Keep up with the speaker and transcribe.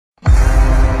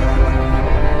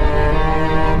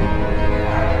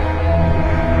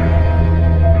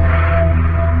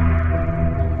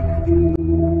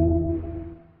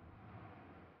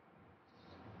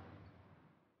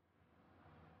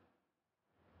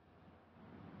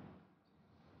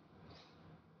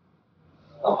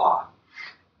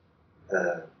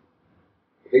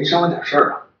您商量点事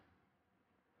儿啊。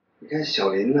你看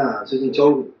小林呢，最近交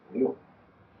了个女朋友，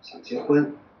想结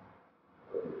婚，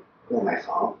要买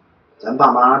房，咱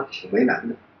爸妈挺为难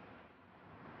的。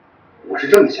我是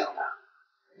这么想的，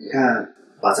你看，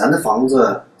把咱的房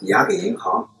子抵押给银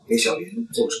行，给小林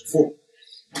做首付。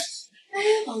哎，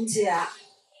王姐，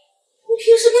你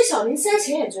平时给小林塞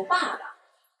钱也就罢了，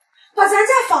把咱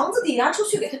家房子抵押出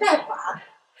去给他贷款，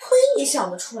亏你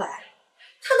想得出来。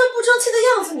他那不争气的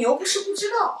样子，你又不是不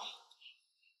知道。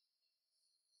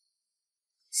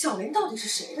小林到底是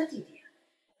谁的弟弟？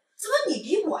怎么你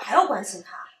比我还要关心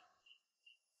他？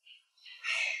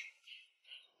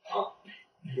好，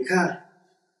你看，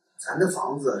咱的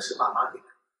房子是爸妈给的，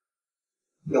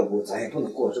要不咱也不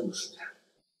能过得这么舒坦。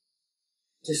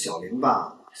这小林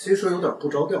吧，虽说有点不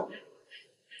着调，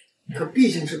可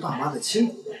毕竟是爸妈的亲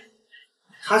骨肉，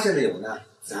他现在有难，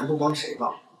咱不帮谁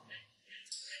帮？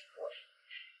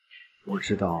我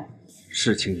知道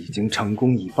事情已经成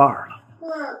功一半了。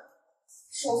那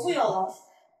首付有了，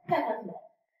贷款怎么？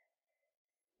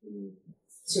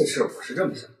这事我是这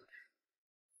么想的，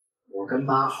我跟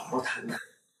妈好好谈谈，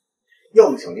要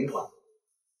么小林还，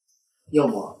要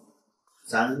么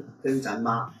咱跟咱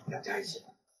妈两家一起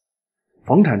还。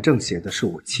房产证写的是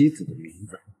我妻子的名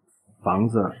字，房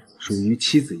子属于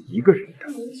妻子一个人的。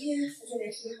明天我就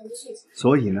联系银行的税金。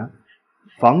所以呢，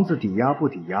房子抵押不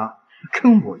抵押，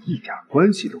跟我一点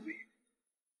关系都没有。